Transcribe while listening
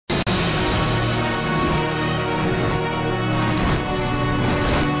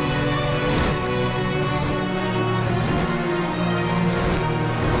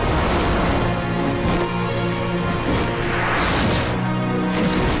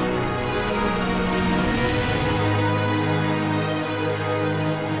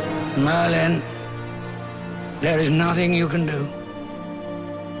Merlin, there is nothing you can do.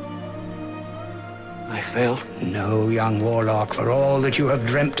 I failed? No, young warlock, for all that you have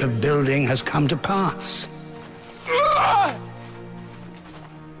dreamt of building has come to pass.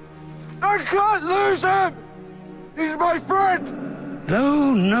 I can't lose him! He's my friend!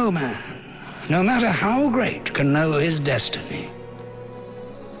 Though no man, no matter how great, can know his destiny.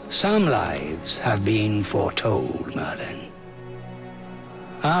 Some lives have been foretold, Merlin.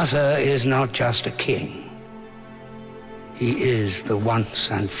 Arthur is not just a king. He is the once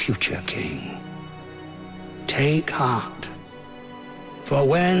and future king. Take heart, for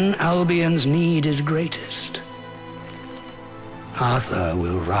when Albion's need is greatest, Arthur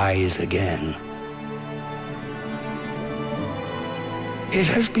will rise again. It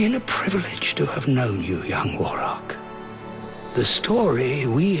has been a privilege to have known you, young warlock. The story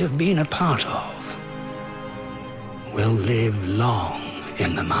we have been a part of will live long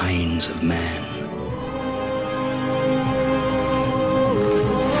in the minds of men.